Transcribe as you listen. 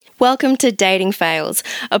Welcome to Dating Fails,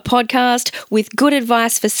 a podcast with good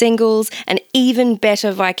advice for singles and even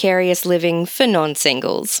better vicarious living for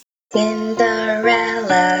non-singles.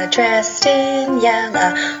 Cinderella, dressed in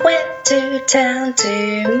yellow, went to town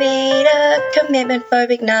to meet a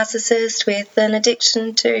commitment-phobic narcissist with an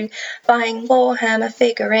addiction to buying Warhammer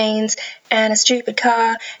figurines and a stupid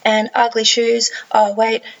car and ugly shoes. Oh,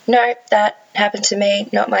 wait, no, that happened to me,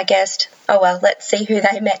 not my guest. Oh, well, let's see who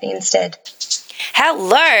they met instead.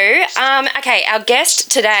 Hello. Okay, our guest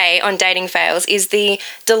today on Dating Fails is the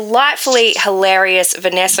delightfully hilarious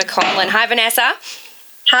Vanessa Conlon. Hi, Vanessa.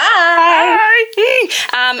 Hi.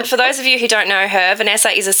 For those of you who don't know her, Vanessa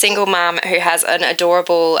is a single mum who has an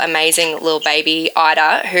adorable, amazing little baby,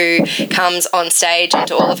 Ida, who comes on stage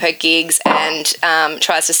into all of her gigs and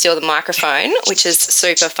tries to steal the microphone, which is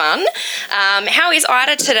super fun. How is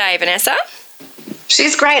Ida today, Vanessa?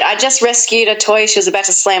 She's great. I just rescued a toy she was about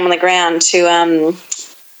to slam on the ground to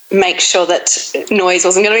make sure that noise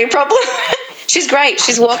wasn't going to be a problem. She's great.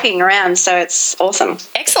 She's walking around, so it's awesome.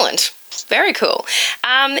 Excellent. Very cool.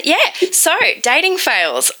 So dating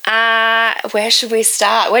fails. Where should we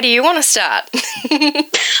start? Where do you want to start?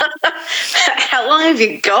 How long have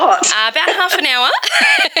you got? About half an hour.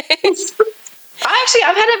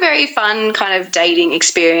 I've had a very fun kind of dating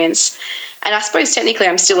experience, and I suppose technically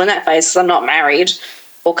I'm still in that phase because I'm not married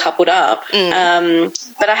or coupled up.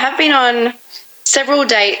 But I have been on several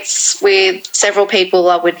dates with several people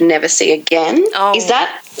I would never see again. Oh, is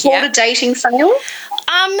that called a dating fail?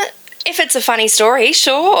 If it's a funny story,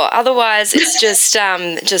 sure. Otherwise, it's just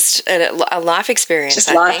a life experience, just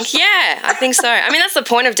I life. think. Yeah, I think so. I mean, that's the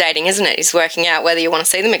point of dating, isn't it? Is working out whether you want to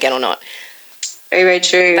see them again or not. Very, very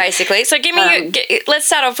true. Basically. So let's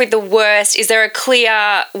start off with the worst. Is there a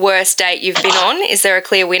clear worst date you've been on? Is there a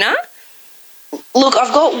clear winner? Look,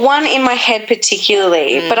 I've got one in my head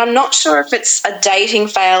particularly, but I'm not sure if it's a dating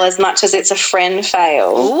fail as much as it's a friend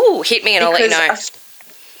fail. Ooh, hit me and I'll let you know.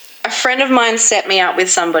 A friend of mine set me up with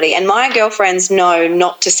somebody, and my girlfriends know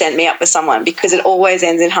not to set me up with someone because it always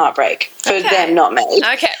ends in heartbreak for them, not me.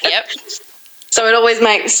 Okay, yep. So it always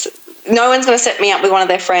makes no one's going to set me up with one of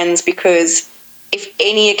their friends because if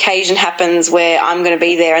any occasion happens where I'm going to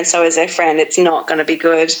be there and so is their friend, it's not going to be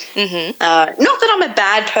good. Mm-hmm. Not that I'm a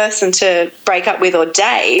bad person to break up with or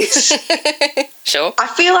date. Sure. I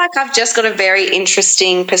feel like I've just got a very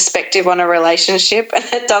interesting perspective on a relationship, and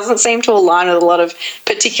it doesn't seem to align with a lot of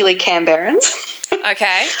particularly Canberrans.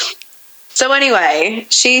 Okay. So anyway,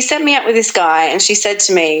 she set me up with this guy, and she said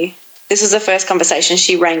to me, this was the first conversation,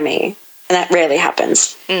 she rang me, and that rarely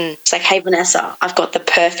happens. It's like, hey, Vanessa, I've got the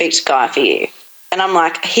perfect guy for you. And I'm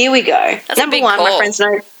like, here we go. That's Number one, my friends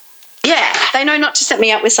know, they know not to set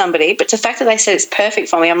me up with somebody, but the fact that they said it's perfect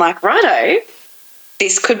for me, I'm like, righto,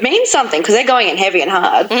 this could mean something because they're going in heavy and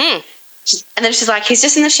hard. And then she's like, he's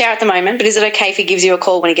just in the shower at the moment, but is it okay if he gives you a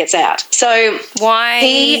call when he gets out? So why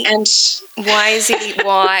is he?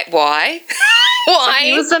 Why?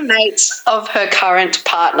 He was the mate of her current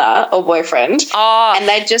partner or boyfriend, and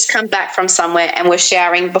they'd just come back from somewhere and were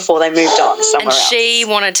showering before they moved on somewhere else. And she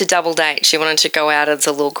wanted to double date. She wanted to go out as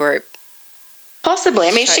a little group. Possibly.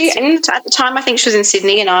 I mean, at the time I think she was in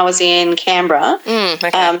Sydney and I was in Canberra.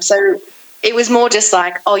 Okay. So it was more just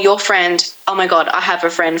like, oh, your friend, oh my God, I have a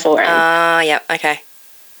friend for him. Yeah, okay.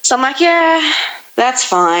 So I'm like, yeah, that's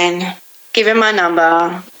fine. Give him my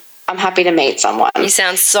number. I'm happy to meet someone. You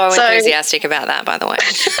sound so enthusiastic about that, by the way.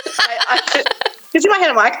 Because in my head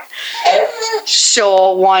I'm like,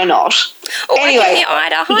 sure, why not? Oh, anyway, I can hear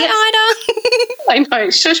Ida. Hi, I Ida. know,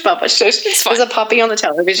 shush, Papa, shush. There's a puppy on the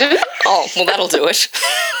television. Oh, well, that'll do it.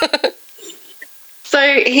 So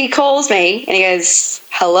he calls me and he goes,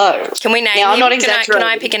 hello. Can we name him? I'm not exaggerating. Can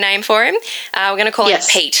I pick a name for him? We're going to call him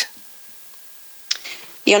Pete.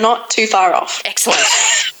 You're not too far off. Excellent.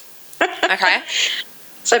 Okay.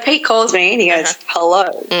 So Pete calls me and he goes, hello.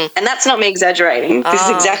 And that's not me exaggerating. This is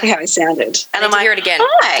exactly how he sounded. And I'm like, hear it again.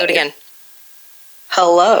 Hi. Do it again.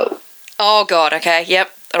 Hello. Oh, God. Okay.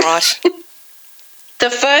 Yep. All right. The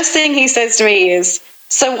first thing he says to me is,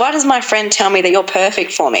 so why does my friend tell me that you're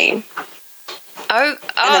perfect for me? So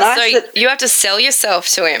you have to sell yourself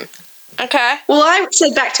to him. Okay. Well, I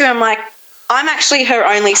said back to him, like, I'm actually her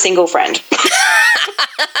only single friend.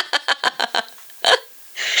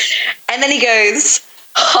 And then he goes,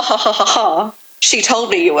 ha, ha, ha, ha, ha. She told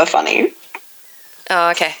me you were funny. Oh,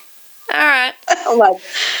 okay. All right. I'm like,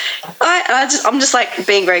 I'm just like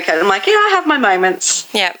being very casual. I'm like, yeah, I have my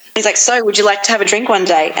moments. Yeah. He's like, so would you like to have a drink one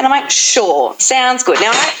day? And I'm like, sure, sounds good.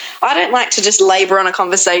 Now, I don't like to just labour on a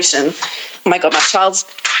conversation. Oh my God, my child's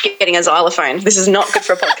getting a xylophone. This is not good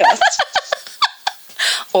for a podcast.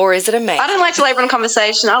 Or is it a mate? I don't like to labour on a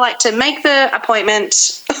conversation. I like to make the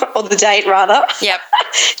appointment or or the date rather. Yep.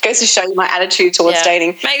 Goes to show you my attitude towards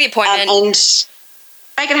dating. Make the appointment. And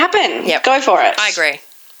make it happen. Yep. Go for it. I agree.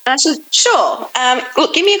 And I said, sure.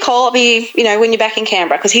 Look, give me a call. I'll be, when you're back in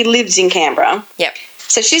Canberra, because he lives in Canberra. Yep.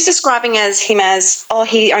 So she's describing him as,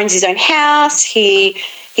 he owns his own house.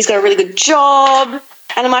 He's got a really good job.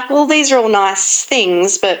 And I'm like, well, these are all nice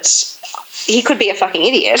things, but he could be a fucking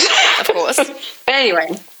idiot. Of course. But anyway,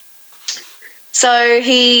 so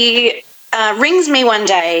he rings me one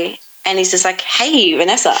day and he's just like, hey,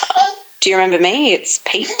 Vanessa, do you remember me? It's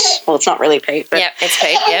Pete. Well, it's not really Pete. But, yep, it's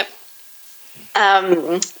Pete, yep.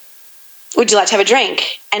 Would you like to have a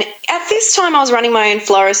drink? And at this time, I was running my own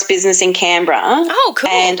florist business in Canberra. Oh, cool.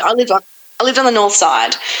 And I lived on the north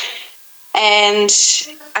side. And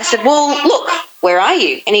I said, well, look, where are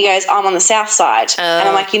you? And he goes, I'm on the south side. And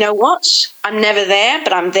I'm like, you know what? I'm never there,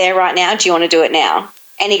 but I'm there right now. Do you want to do it now?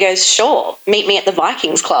 And he goes, sure, meet me at the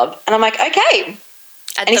Vikings Club. And I'm like, okay.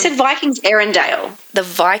 And he said Vikings Erindale. The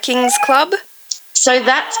Vikings Club? So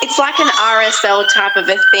it's like an RSL type of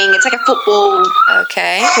a thing. It's like a football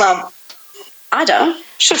club. I don't.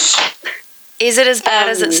 Shush. Is it as bad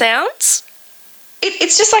as it sounds?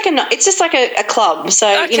 It's just like a club.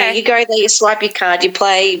 So, you go there, you swipe your card, you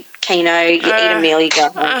play Keno, you eat a meal, you go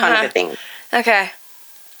home, kind of a thing. Okay.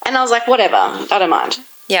 And I was like, whatever, I don't mind.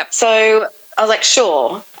 Yep. So I was like,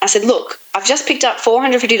 sure. I said, look, I've just picked up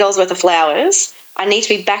 $450 worth of flowers. I need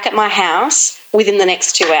to be back at my house within the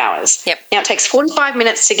next 2 hours. Yep. Now, it takes 45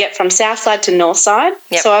 minutes to get from south side to north side.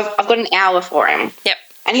 Yep. So I've got an hour for him. Yep.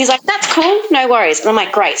 And he's like, that's cool, no worries. And I'm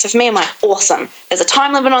like, great. So for me, I'm like, awesome. There's a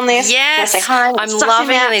time limit on this. Yes. I say hi. I'm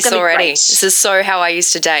loving this already. This is so how I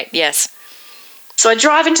used to date. Yes. So I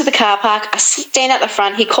drive into the car park. I stand at the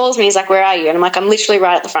front. He calls me. He's like, where are you? And I'm like, I'm literally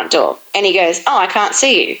right at the front door. And he goes, oh, I can't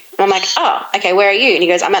see you. And I'm like, oh, okay, where are you? And he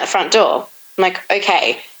goes, I'm at the front door. I'm like,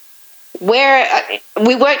 okay. We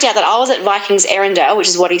worked out that I was at Vikings Erindale, which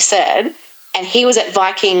is what he said, and he was at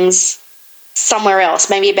Vikings somewhere else,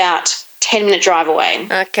 maybe about 10-minute drive away.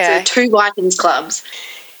 Okay. So 2 Vikings clubs.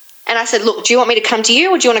 And I said, look, do you want me to come to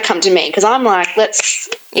you or do you want to come to me? Because I'm like, let's,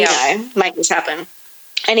 make this happen.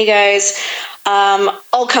 And he goes,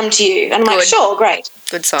 I'll come to you. And I'm like, sure, great.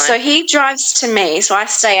 Good sign. So he drives to me, so I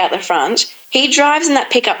stay out the front. He drives in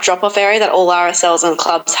that pickup drop-off area that all RSLs and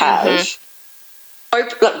clubs have.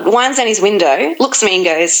 Winds down his window, looks at me and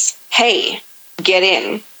goes, hey, get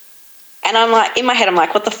in. And I'm like, in my head, I'm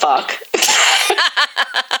like, what the fuck?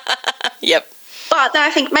 Yep. But then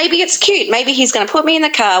I think maybe it's cute. Maybe he's going to put me in the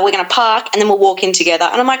car, we're going to park, and then we'll walk in together.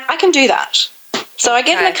 And I'm like, I can do that. So I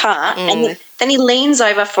get in the car, and then he leans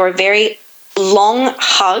over for a very long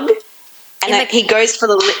hug, and he goes for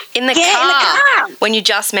the in the car when you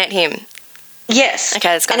just met him. Yes.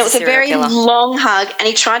 Okay, this guy's and it was a very killer. long hug, and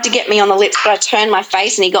he tried to get me on the lips, but I turned my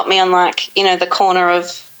face, and he got me on the corner of.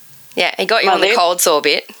 Yeah, he got you on the cold sore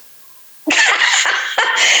bit.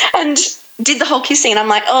 And did the whole kissing, and I'm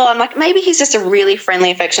like, maybe he's just a really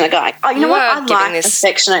friendly, affectionate guy. Oh, you know what? I like this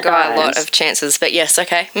affectionate guys. A lot of chances, but yes,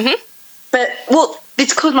 okay. Mm-hmm. But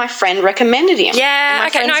it's because my friend recommended him. Yeah,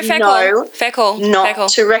 okay, no, fair call. Not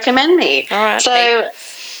to recommend me. All right. So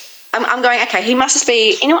I'm going, okay, he must just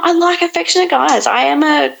be, I like affectionate guys. I am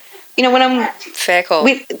when I'm fair call.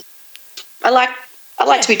 I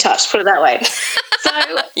like to be touched, put it that way. So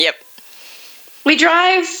yep. We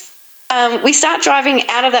drive. We start driving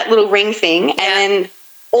out of that little ring thing, and then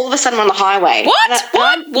all of a sudden we're on the highway.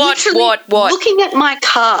 What? Looking at my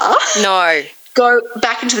car. No. Go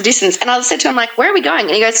back into the distance, and I said to him, like, where are we going?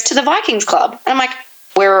 And he goes, to the Vikings Club. And I'm like,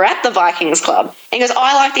 we're at the Vikings Club. And he goes,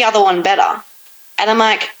 I like the other one better. And I'm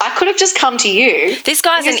like, I could have just come to you. This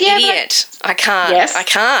guy's an idiot. I can't. Yes. I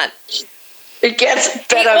can't. It gets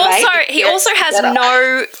better, mate. He also has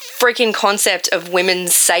no freaking concept of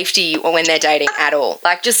women's safety when they're dating at all.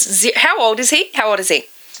 Like, just how old is he?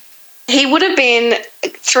 He would have been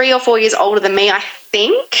 3 or 4 years older than me, I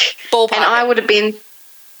think. Ballpark. And I would have been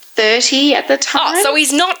 30 at the time. Oh, so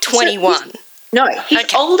he's not 21. No,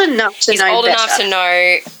 he's old enough to know better. He's old enough to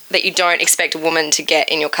know that you don't expect a woman to get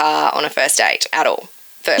in your car on a first date at all,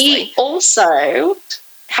 firstly. He also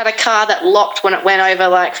had a car that locked when it went over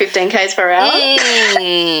like 15 k's per hour.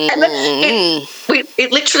 And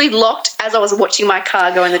it literally locked as I was watching my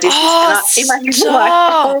car go in the distance. And I was like,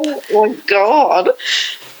 oh my God.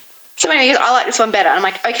 So anyway, he goes, I like this one better. And I'm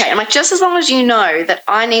like, okay. I'm like, just as long as you know that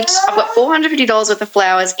I've got $450 worth of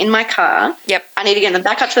flowers in my car. Yep. I need to get them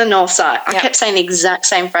back up to the north side. I kept saying the exact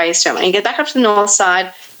same phrase to him. And you get back up to the north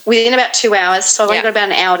side within about 2 hours. So I've only got about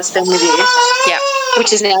an hour to spend with you. Yeah.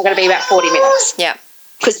 Which is now going to be about 40 minutes. Yeah.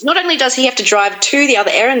 Because not only does he have to drive to the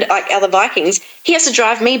other errand, like other Vikings, he has to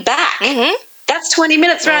drive me back. Mm-hmm. That's 20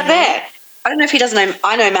 minutes right there. I don't know if he doesn't know.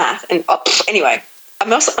 I know math, and anyway,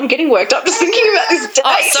 I'm getting worked up just thinking about this date.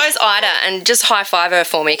 Oh, so is Ida, and just high five her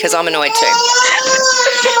for me because I'm annoyed too.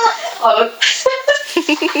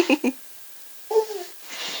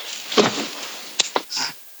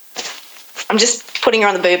 I'm just putting her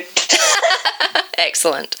on the boob.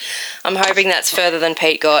 Excellent. I'm hoping that's further than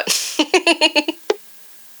Pete got.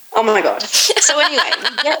 Oh my God. So anyway,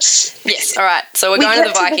 Yes. All right. So we're going to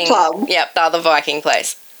the Viking club. Yep, the other Viking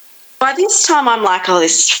place. By this time, I'm like, oh,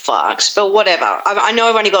 this is fucked. But whatever. I know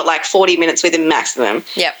I've only got like 40 minutes with him maximum.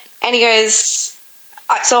 Yep. And he goes,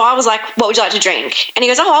 so I was like, what would you like to drink? And he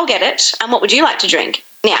goes, oh, I'll get it. And what would you like to drink?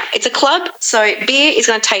 Now, it's a club, so beer is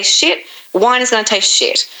going to taste shit. Wine is going to taste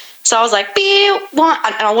shit. So I was like, beer, wine.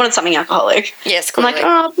 And I wanted something alcoholic. Yes, I'm clearly. like,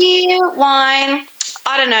 oh, beer, wine.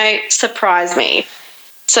 I don't know, surprise me.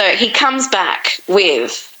 So he comes back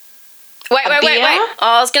with Wait. beer? Oh,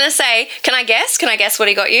 I was going to say, can I guess? Can I guess what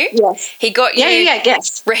he got you? Yes. He got you... Yeah,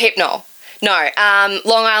 guess. Rehypnol. No,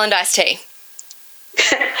 Long Island iced tea.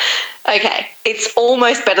 Okay, it's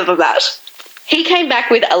almost better than that. He came back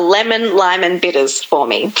with a lemon, lime and bitters for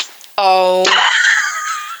me. Oh,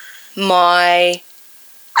 my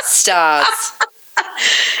stars.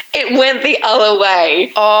 It went the other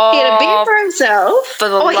way. Oh, He had a beer for himself. For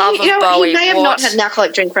the love of Bowie, he may have what? not had an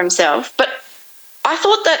alcoholic drink for himself, but I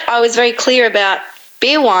thought that I was very clear about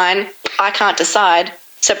beer, wine, I can't decide,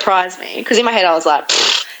 surprise me. Because in my head I was like,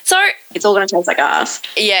 So, it's all going to taste like ass.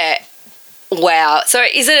 yeah. Wow. So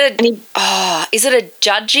is it a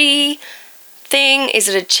judgy thing? Is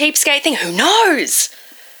it a cheapskate thing? Who knows?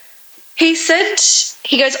 He said,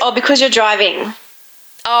 he goes, oh, because you're driving.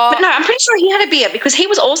 Oh, But no, I'm pretty sure he had a beer because he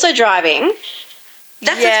was also driving.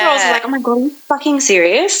 That's where I was like, oh my God, are you fucking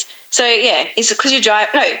serious? So yeah, it's because you drive.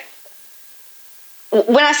 No.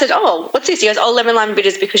 When I said, oh, what's this? He goes, oh, lemon lime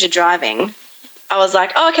bitters because you're driving. I was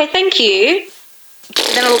like, oh, okay, thank you.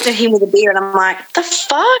 Then I looked at him with a beer and I'm like, the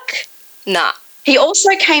fuck? nah. He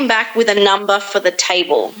also came back with a number for the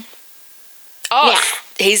table. Oh, Now.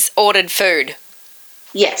 he's ordered food.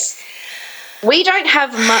 Yes. We don't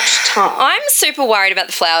have much time. I'm super worried about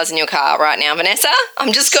the flowers in your car right now, Vanessa.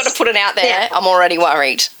 I'm just got to put it out there. Yeah. I'm already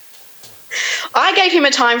worried. I gave him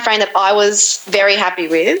a time frame that I was very happy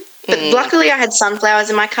with, but luckily I had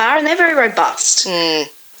sunflowers in my car and they're very robust.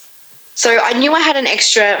 So I knew I had an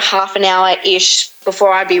extra half an hour-ish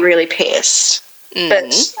before I'd be really pissed.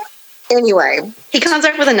 But anyway, he comes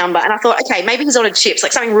up with a number and I thought, okay, maybe he's ordered chips,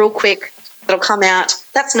 like something real quick that'll come out.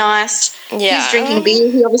 That's nice. Yeah. He's drinking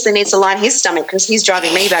beer. He obviously needs to line his stomach because he's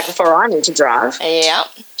driving me back before I need to drive. Yeah.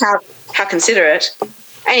 How considerate.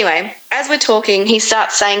 Anyway, as we're talking, he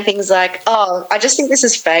starts saying things like, oh, I just think this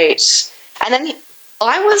is fate. And then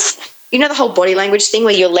I was, you know the whole body language thing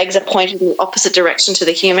where your legs are pointed in the opposite direction to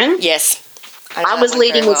the human? Yes. I was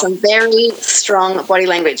leading with some very strong body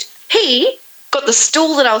language. He got the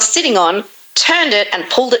stool that I was sitting on, turned it and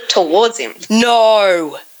pulled it towards him.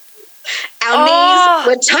 No. Our knees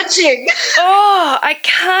were touching. Oh, I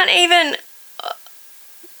can't even.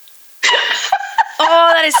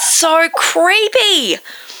 Oh, that is so creepy.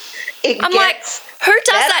 I'm like, who does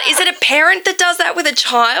that? Is it a parent that does that with a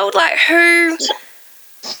child? Like, who?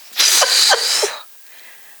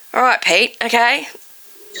 All right, Pete. Okay.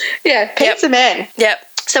 Yeah, Pete's a man. Yep.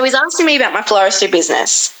 So he's asking me about my floristry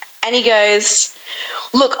business. And he goes,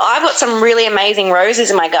 look, I've got some really amazing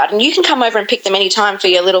roses in my garden. You can come over and pick them anytime for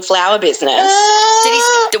your little flower business.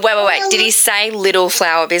 Wait. Did he say little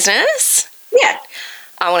flower business? Yeah.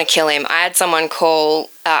 I want to kill him. I had someone I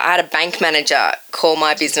had a bank manager call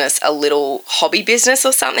my business a little hobby business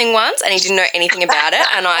or something once, and he didn't know anything about it,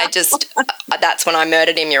 and I just, that's when I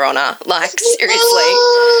murdered him, Your Honour. Like, seriously.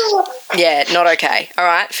 Yeah, not okay. All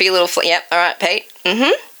right, for your little, yep, all right, Pete.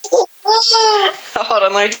 Oh, hold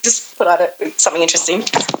on, let me just put out something interesting.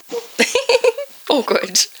 All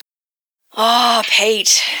good. Oh,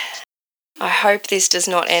 Pete. I hope this does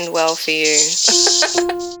not end well for you.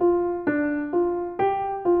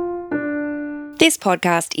 This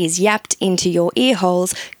podcast is yapped into your ear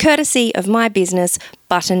holes courtesy of my business,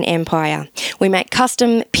 Button Empire. We make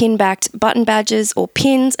custom pin-backed button badges, or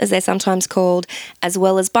pins as they're sometimes called, as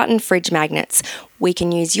well as button fridge magnets. We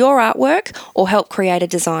can use your artwork or help create a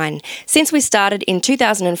design. Since we started in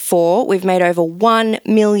 2004, we've made over 1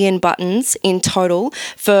 million buttons in total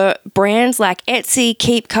for brands like Etsy,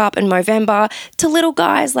 Keep Cup and Movember, to little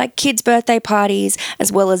guys like kids' birthday parties,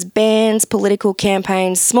 as well as bands, political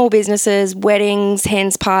campaigns, small businesses, weddings,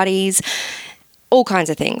 hens parties, all kinds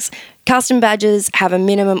of things. Custom badges have a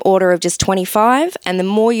minimum order of just 25, and the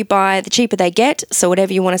more you buy, the cheaper they get. So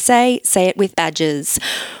whatever you want to say it with badges.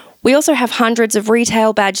 We also have hundreds of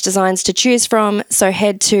retail badge designs to choose from, so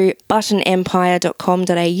head to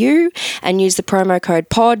buttonempire.com.au and use the promo code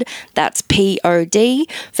POD, that's POD,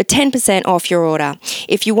 for 10% off your order.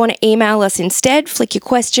 If you want to email us instead, flick your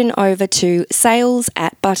question over to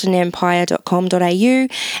sales@buttonempire.com.au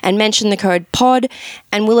and mention the code POD,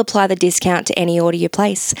 and we'll apply the discount to any order you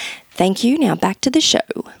place. Thank you. Now back to the show.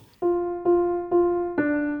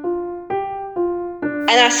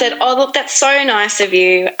 And I said, oh, look, that's so nice of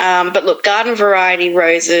you. But look, garden variety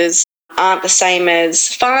roses aren't the same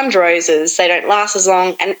as farmed roses. They don't last as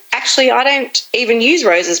long. And actually, I don't even use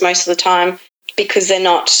roses most of the time because they're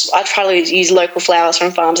not, I try to use local flowers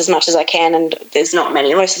from farms as much as I can, and there's not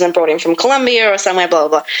many. Most of them brought in from Colombia or somewhere, blah,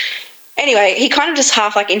 blah, blah. Anyway, he kind of just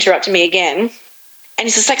half like interrupted me again. And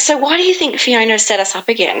he's just like, so why do you think Fiona set us up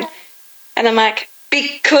again? And I'm like,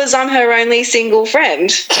 because I'm her only single friend.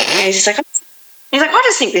 And he's just like, I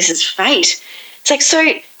just think this is fate. It's like, so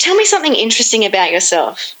tell me something interesting about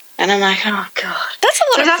yourself. And I'm like, oh, God. That's a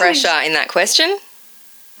lot of pressure in that question.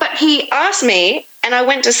 But he asked me, and I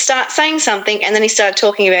went to start saying something, and then he started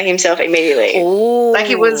talking about himself immediately. Ooh. Like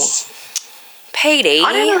it was... Petey.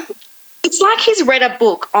 I don't know. It's like he's read a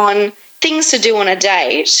book on things to do on a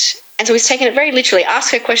date, and so he's taken it very literally,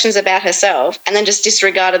 asked her questions about herself, and then just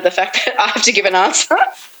disregarded the fact that I have to give an answer.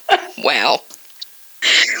 Wow.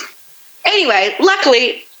 Anyway,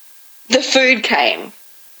 luckily, the food came.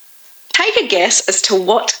 Take a guess as to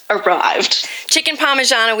what arrived. Chicken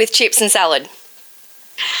parmigiana with chips and salad.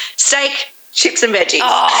 Steak, chips and veggies.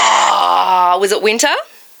 Oh, was it winter?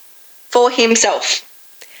 For himself.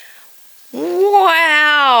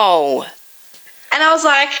 Wow. And I was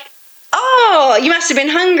like, oh, you must have been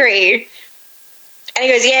hungry. And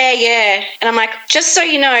he goes, yeah. And I'm like, just so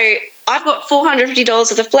you know, I've got $450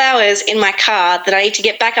 worth of flowers in my car that I need to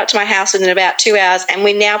get back up to my house within about 2 hours, and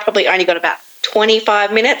we now probably only got about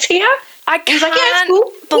 25 minutes here. I can't like, yeah,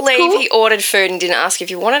 cool. believe he ordered food and didn't ask if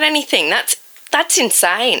you wanted anything. That's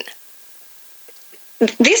insane.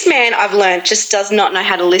 This man, I've learned, just does not know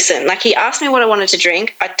how to listen. Like, he asked me what I wanted to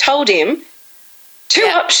drink. I told him two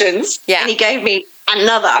options, and he gave me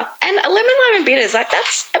another. And a lemon bitters, like,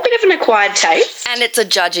 that's a bit of an acquired taste. And it's a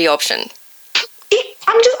judgy option.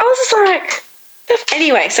 I was just like...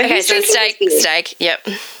 Anyway, so okay, he's so steak, yep.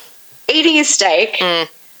 Eating his steak. And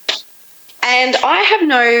I have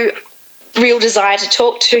no real desire to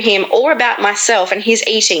talk to him or about myself, and he's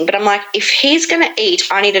eating. But I'm like, if he's going to eat,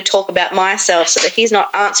 I need to talk about myself so that he's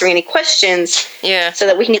not answering any questions. Yeah. So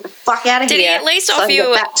that we can get the fuck out of here. Did he at least offer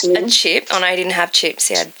you a chip? Oh, no, he didn't have chips.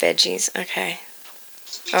 He had veggies. Okay.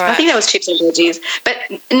 All right. I think that was chips and veggies. But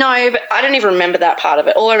no, but I don't even remember that part of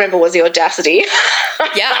it. All I remember was the audacity.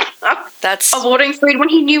 Yeah. That's... of ordering food when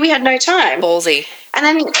he knew we had no time. Ballsy. And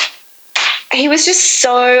then he was just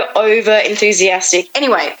so over enthusiastic.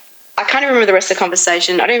 Anyway, I can't even remember the rest of the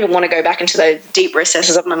conversation. I don't even want to go back into the deep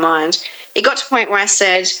recesses of my mind. It got to a point where I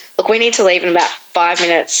said, look, we need to leave in about 5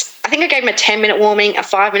 minutes. I think I gave him a 10-minute warning, a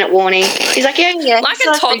 5-minute warning. He's like, yeah. Like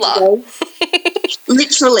a toddler.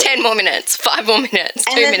 Literally. 10 more minutes, 5 more minutes,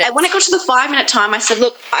 and 2 then minutes. When it got to the 5-minute time, I said,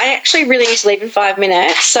 look, I actually really need to leave in 5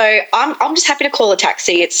 minutes, so I'm just happy to call a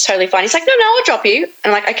taxi. It's totally fine. He's like, no, I'll drop you. And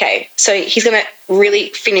I'm like, okay. So he's going to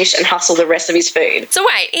really finish and hustle the rest of his food. So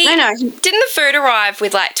wait, didn't the food arrive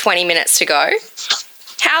with like 20 minutes to go?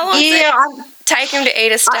 How long did it take him to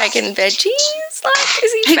eat a steak and veggies? Like,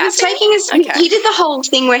 is he was taking his... Okay. He did the whole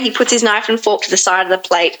thing where he puts his knife and fork to the side of the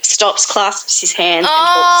plate, stops, clasps his hand, and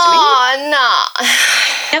talks to me. Oh, no.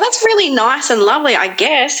 Now, that's really nice and lovely, I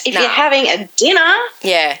guess, if you're having a dinner.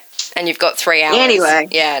 Yeah, and you've got 3 hours. Anyway.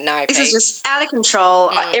 Yeah, no, This is just out of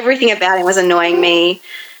control. Everything about him was annoying me.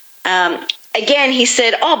 Again, he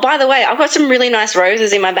said, oh, by the way, I've got some really nice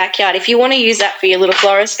roses in my backyard. If you want to use that for your little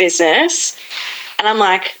florist business. And I'm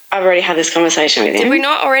like, I've already had this conversation with him. Did we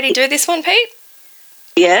not already do this one, Pete?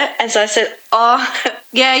 Yeah. And so I said, oh,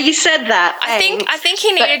 yeah, you said that. I think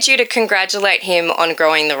he needed you to congratulate him on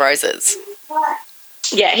growing the roses.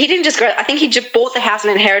 Yeah, he didn't just grow. I think he just bought the house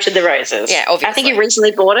and inherited the roses. Yeah, obviously. I think he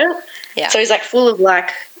recently bought it. Yeah. So he's like full of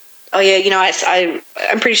like, oh yeah, you know, I'm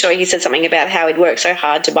pretty sure he said something about how he'd worked so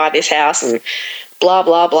hard to buy this house and blah,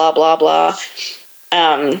 blah, blah, blah, blah.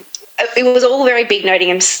 It was all very big noting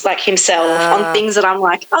himself on things that I'm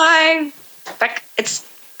like, it's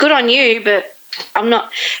good on you, but I'm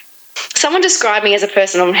not. Someone described me as a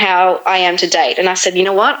person on how I am to date, and I said, you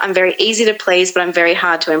know what? I'm very easy to please, but I'm very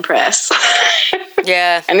hard to impress.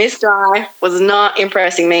 Yeah. And this guy was not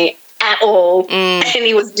impressing me at all. And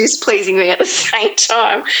he was displeasing me at the same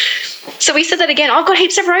time. So we said that again. I've got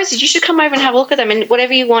heaps of roses. You should come over and have a look at them, and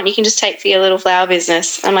whatever you want, you can just take for your little flower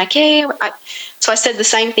business. I'm like, yeah. So I said the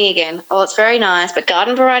same thing again. Oh, it's very nice, but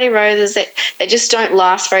garden variety roses, they just don't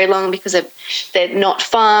last very long because they're not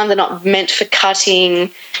farmed. They're not meant for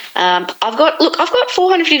cutting. I've got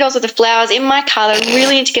 $450 worth of flowers in my car that I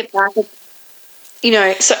really need to get back. You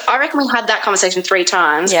know, so I reckon we had that conversation 3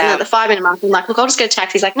 times. Yeah. And at the 5-minute mark, I'm like, look, I'll just get a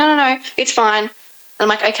taxi. He's like, no, it's fine. And I'm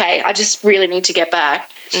like, okay, I just really need to get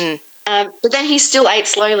back. But then he still ate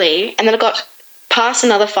slowly, and then I got past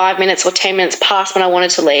another 5 minutes or 10 minutes past when I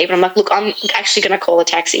wanted to leave, and I'm like, look, I'm actually going to call a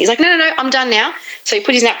taxi. He's like, no, I'm done now. So he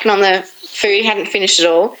put his napkin on the food. He hadn't finished it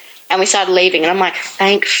all, and we started leaving, and I'm like,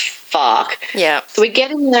 thank fuck. Yeah. So we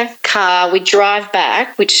get in the car, we drive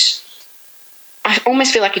back, which I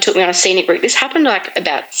almost feel like he took me on a scenic route. This happened like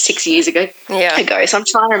about 6 years ago. So I'm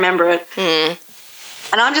trying to remember it.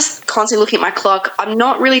 And I'm just constantly looking at my clock. I'm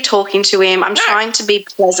not really talking to him. I'm trying to be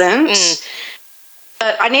pleasant.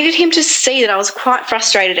 But I needed him to see that I was quite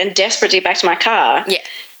frustrated and desperate to get back to my car. Yeah.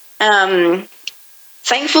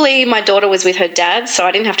 Thankfully, my daughter was with her dad, so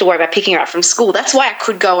I didn't have to worry about picking her up from school. That's why I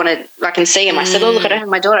could go and I can see him. I said, oh, look, I don't have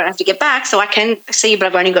my daughter. I have to get back, so I can see you, but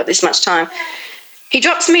I've only got this much time. He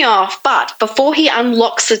drops me off, but before he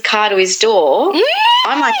unlocks the car to his door, he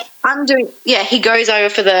goes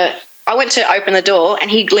over I went to open the door, and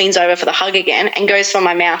he leans over for the hug again and goes for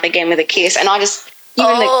my mouth again with a kiss, and I just give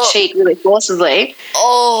him the cheek really forcibly.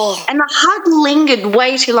 And the hug lingered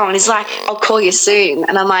way too long, and he's like, I'll call you soon.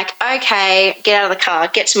 And I'm like, okay, get out of the car,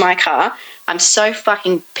 get to my car. I'm so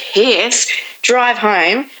fucking pissed. Drive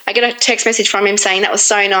home. I get a text message from him saying, that was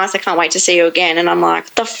so nice, I can't wait to see you again. And I'm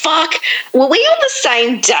like, the fuck? Were we on the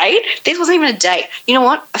same date? This wasn't even a date. You know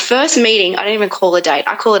what? A first meeting, I don't even call a date.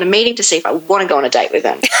 I call it a meeting to see if I want to go on a date with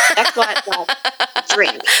him. That's why it's like a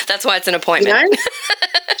drink. That's why it's an appointment. You know?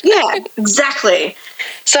 Yeah, exactly.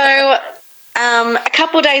 So a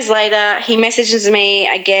couple of days later, he messages me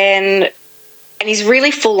again, and he's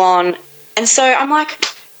really full on. And so I'm like,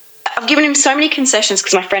 I've given him so many concessions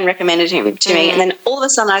because my friend recommended him to me, and then all of a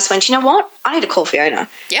sudden I just went, you know what? I need to call Fiona.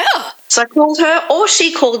 Yeah. So I called her, or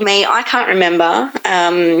she called me. I can't remember.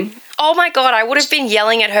 Oh, my God. I would have been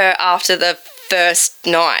yelling at her after the first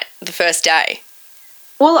night, the first day.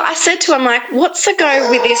 Well, I said to her, I'm like, what's the go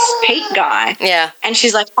with this Pete guy? Yeah. And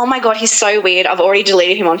she's like, oh, my God, he's so weird. I've already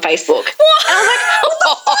deleted him on Facebook. What? And I'm like, what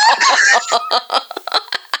the fuck?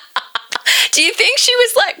 Do you think she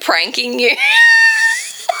was, like, pranking you?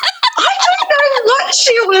 I don't know what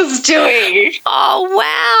she was doing. Oh,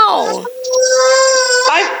 wow.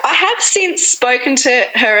 I have since spoken to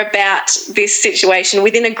her about this situation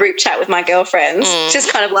within a group chat with my girlfriends,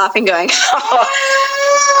 just kind of laughing, going,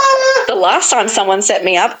 oh, the last time someone set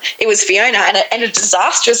me up, it was Fiona, and it ended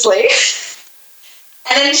disastrously.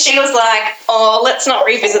 And then she was like, oh, let's not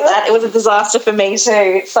revisit that. It was a disaster for me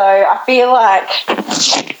too. So I feel like...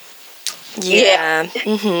 Yeah.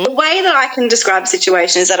 Mm-hmm. The way that I can describe the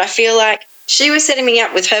situation is that I feel like she was setting me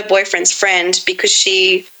up with her boyfriend's friend because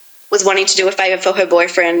she was wanting to do a favour for her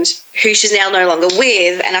boyfriend, who she's now no longer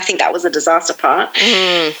with, and I think that was the disaster part.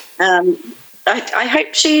 I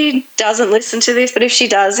hope she doesn't listen to this, but if she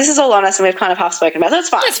does, this is all honest and we've kind of half spoken about it. That's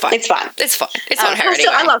fine. It's fine. It's fine. It's fine. It's on her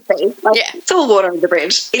anyway. I love Pete. It's all water under the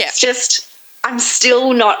bridge. It's just... I'm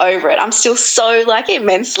still not over it. I'm still so, like,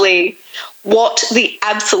 immensely, what the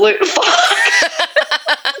absolute fuck?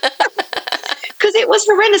 Because it was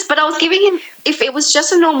horrendous, but I was giving him, if it was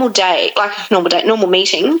just a normal date, like a normal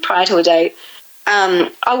meeting prior to a date,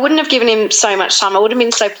 I wouldn't have given him so much time. I would have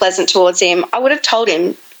been so pleasant towards him. I would have told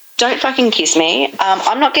him, don't fucking kiss me.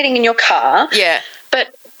 I'm not getting in your car. Yeah.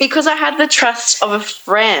 But because I had the trust of a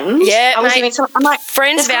friend, yeah, I was giving I'm like,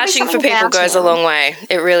 friends vouching for people goes a long way.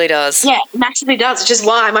 It really does. Yeah, it actually does, which is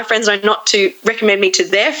why my friends know not to recommend me to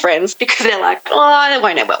their friends, because they're like, oh, they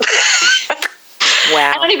won't know well.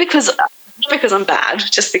 Wow. And only because I'm bad,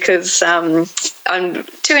 just because I'm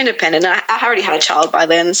too independent. I already had a child by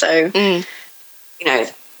then, so, you know,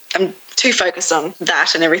 I'm too focused on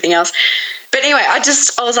that and everything else. But anyway, I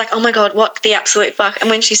was like, oh my God, what the absolute fuck? And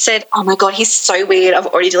when she said, oh my God, he's so weird, I've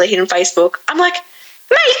already deleted him on Facebook, I'm like,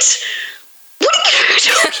 mate, what are you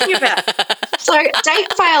talking about? So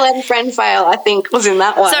date fail and friend fail, I think, was in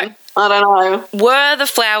that one. So, I don't know. Were the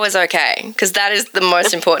flowers okay? Because that is the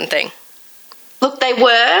most important thing. Look, they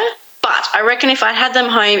were, but I reckon if I had them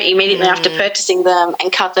home immediately after purchasing them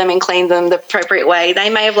and cut them and cleaned them the appropriate way, they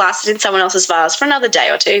may have lasted in someone else's vase for another day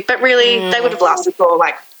or two. But really, they would have lasted for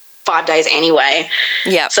like 5 days anyway.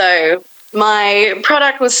 Yeah. So my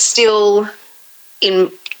product was still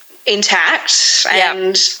in intact, Yep.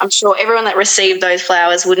 and I'm sure everyone that received those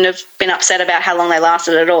flowers wouldn't have been upset about how long they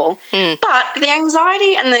lasted at all. But the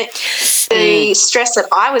anxiety and the stress that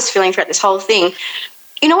I was feeling throughout this whole thing,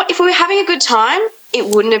 you know what? If we were having a good time, it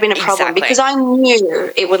wouldn't have been a problem Exactly. because I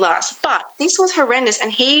knew it would last. But this was horrendous,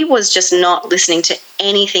 and he was just not listening to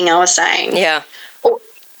anything I was saying. Yeah. Or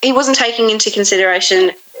he wasn't taking into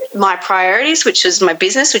consideration my priorities, which is my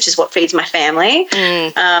business, which is what feeds my family.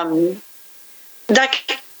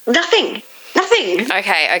 Like nothing.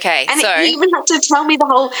 Okay. And so he even had to tell me the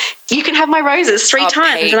whole, you can have my roses 3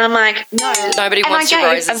 times. Pete. And I'm like, no. Nobody And wants I your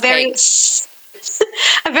gave roses, Pete.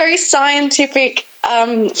 a very scientific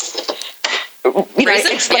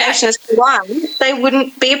Reason? explanation as to why they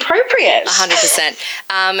wouldn't be appropriate.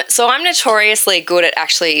 100%. So I'm notoriously good at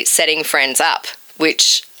actually setting friends up,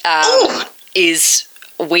 which is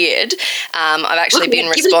weird. I've actually been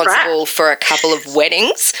responsible for a couple of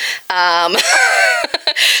weddings.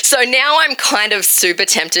 So now I'm kind of super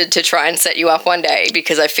tempted to try and set you up one day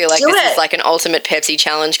because I feel like this is like an ultimate Pepsi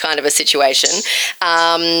challenge kind of a situation.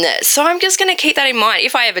 So I'm just going to keep that in mind.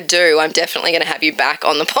 If I ever do, I'm definitely going to have you back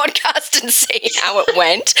on the podcast and see how it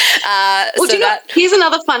went. Here's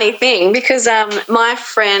another funny thing because my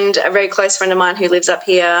friend, a very close friend of mine who lives up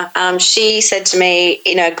here, she said to me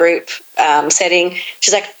in a group setting,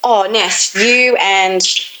 she's like, oh, Ness, you and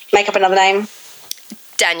make up another name.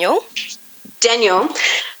 Daniel.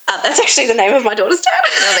 That's actually the name of my daughter's dad.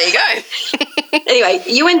 Oh, there you go. Anyway,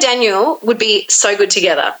 you and Daniel would be so good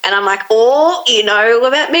together. And I'm like, oh, you know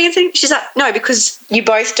about me? And she's like, no, because you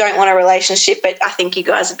both don't want a relationship, but I think you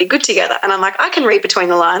guys would be good together. And I'm like, I can read between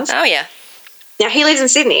the lines. Oh, yeah. Now, he lives in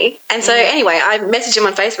Sydney. And so anyway, I messaged him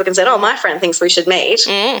on Facebook and said, oh, my friend thinks we should meet.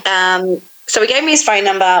 So he gave me his phone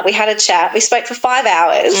number. We had a chat. We spoke for 5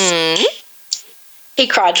 hours. He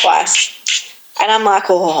cried twice. And I'm like,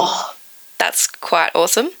 oh. That's quite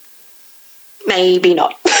awesome. Maybe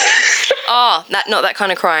not. Oh, not that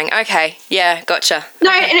kind of crying. Okay, yeah, gotcha.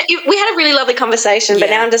 No, and we had a really lovely conversation, but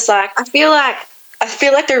now I'm just like, I feel like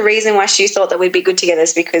the reason why she thought that we'd be good together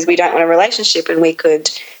is because we don't want a relationship and we could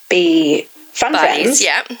be fun friends.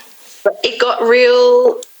 Yeah. But it got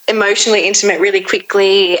real emotionally intimate really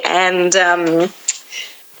quickly, and I'm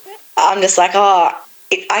just like, I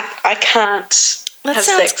can't have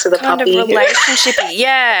sex with a kind puppy. of relationshipy.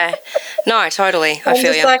 Yeah. No, totally. I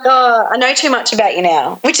feel just you. like, I know too much about you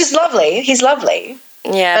now, which is lovely. He's lovely.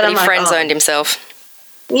 Yeah, but he I'm like, friend-zoned himself.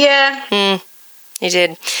 Yeah. He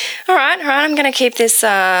did. All right. I'm going to keep this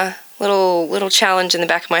little challenge in the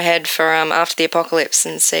back of my head for after the apocalypse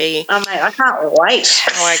and see. Oh, mate, I can't wait.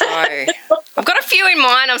 How I go. I've got a few in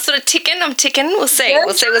mind. I'm sort of ticking. We'll see. Yeah,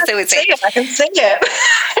 We'll see. I can see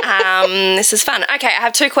it. This is fun. Okay, I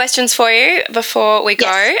have 2 questions for you before we go.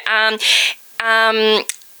 Yes.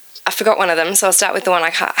 I forgot one of them, so I'll start with the one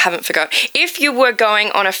I haven't forgot. If you were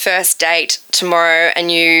going on a first date tomorrow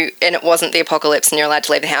and it wasn't the apocalypse and you're allowed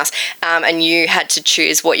to leave the house, and you had to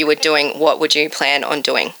choose what you were doing, what would you plan on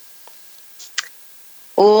doing?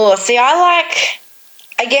 Oh, see,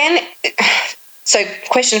 so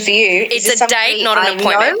question for you. It's a date, not an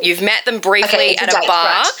appointment. You've met them briefly at a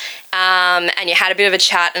bar, right. And you had a bit of a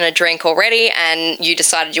chat and a drink already, and you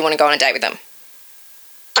decided you want to go on a date with them.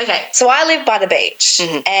 Okay, so I live by the beach,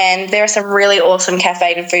 and there are some really awesome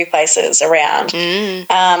cafe and food places around.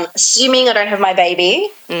 Assuming I don't have my baby,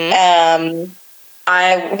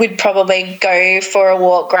 I would probably go for a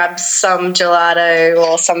walk, grab some gelato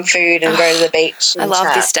or some food and go to the beach. I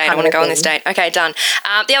love this date. I want to go on this date. Okay, done.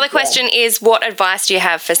 The other question is, what advice do you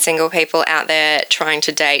have for single people out there trying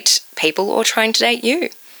to date people or trying to date you?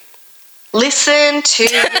 Listen to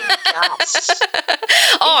your gut.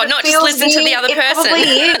 Not just listen to the other person. It probably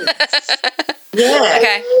is. Yeah.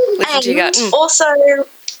 Okay, listen to your gut. Also,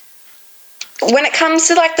 when it comes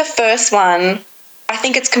to like the first one, I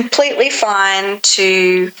think it's completely fine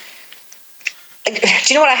to. Do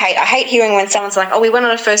you know what I hate? I hate hearing when someone's like, "Oh, we went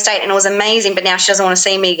on a first date and it was amazing, but now she doesn't want to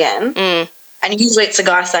see me again." And usually it's a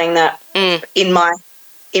guy saying that.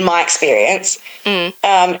 In my experience,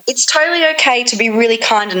 it's totally okay to be really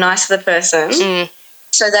kind and nice to the person,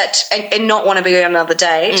 so that and not want to be on another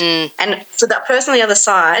date. And for that person on the other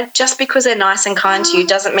side, just because they're nice and kind to you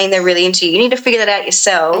doesn't mean they're really into you. You need to figure that out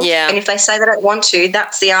yourself. Yeah. And if they say they don't want to,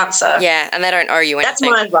 that's the answer. Yeah, and they don't owe you anything. That's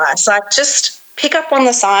my advice. Like, just pick up on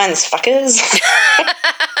the signs, fuckers.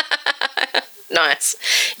 Nice.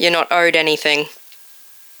 You're not owed anything.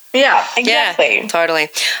 Yeah, exactly. Yeah, totally.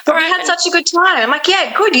 But we had such a good time. I'm like,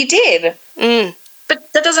 yeah, good, you did.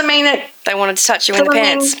 But that doesn't mean that they wanted to touch you in the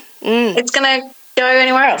pants. It's going to go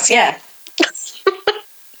anywhere else. Yeah.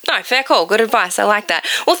 No, fair call. Good advice. I like that.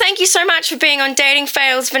 Well, thank you so much for being on Dating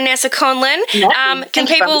Fails, Vanessa Conlon. Can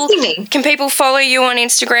people follow you on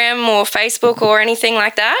Instagram or Facebook or anything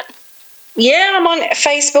like that? Yeah, I'm on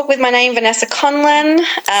Facebook with my name, Vanessa Conlon.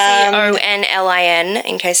 Conlin,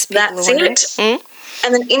 in case people are wondering. That's it.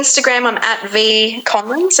 And then Instagram, I'm at V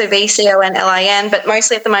Conlon, so VCONLIN. But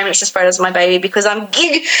mostly at the moment, it's just photos of my baby because I'm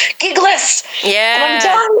gigless. Yeah, and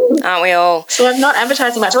I'm done. Aren't we all? So I'm not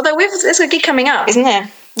advertising much. Although there's a gig coming up, isn't there?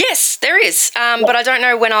 Yes, there is, but I don't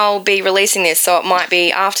know when I'll be releasing this, so it might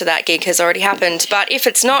be after that gig has already happened. But if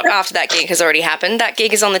it's not after that gig has already happened, that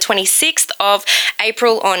gig is on the 26th of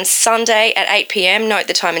April on Sunday at 8 p.m. Note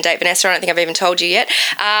the time and date, Vanessa. I don't think I've even told you yet.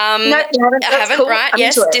 No, you haven't. I haven't, cool. right? I'm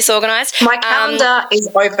yes, disorganised. My calendar is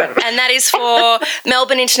open. And that is for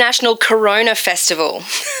Melbourne International Corona Festival.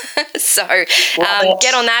 So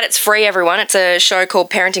get on that. It's free, everyone. It's a show called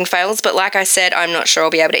Parenting Fails. But like I said, I'm not sure I'll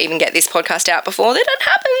be able to even get this podcast out before that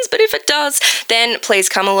happens. But if it does, then please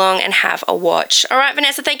come along and have a watch. All right,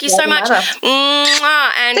 Vanessa, thank you so much.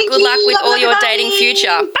 And good luck with all your dating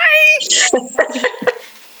future. Bye.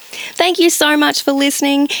 Thank you so much for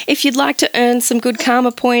listening. If you'd like to earn some good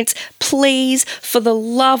karma points, please, for the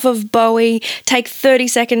love of Bowie, take 30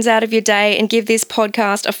 seconds out of your day and give this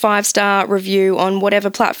podcast a 5-star review on whatever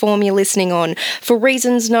platform you're listening on. For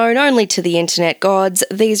reasons known only to the internet gods,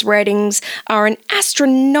 these ratings are an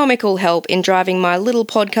astronomical help in driving my little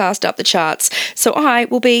podcast up the charts, so I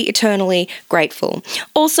will be eternally grateful.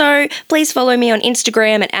 Also, please follow me on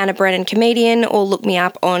Instagram at Anna Brennan Comedian or look me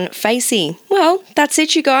up on Facey. Well, that's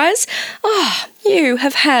it, you guys. You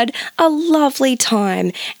have had a lovely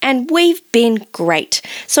time and we've been great.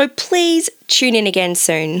 So please tune in again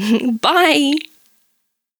soon. Bye.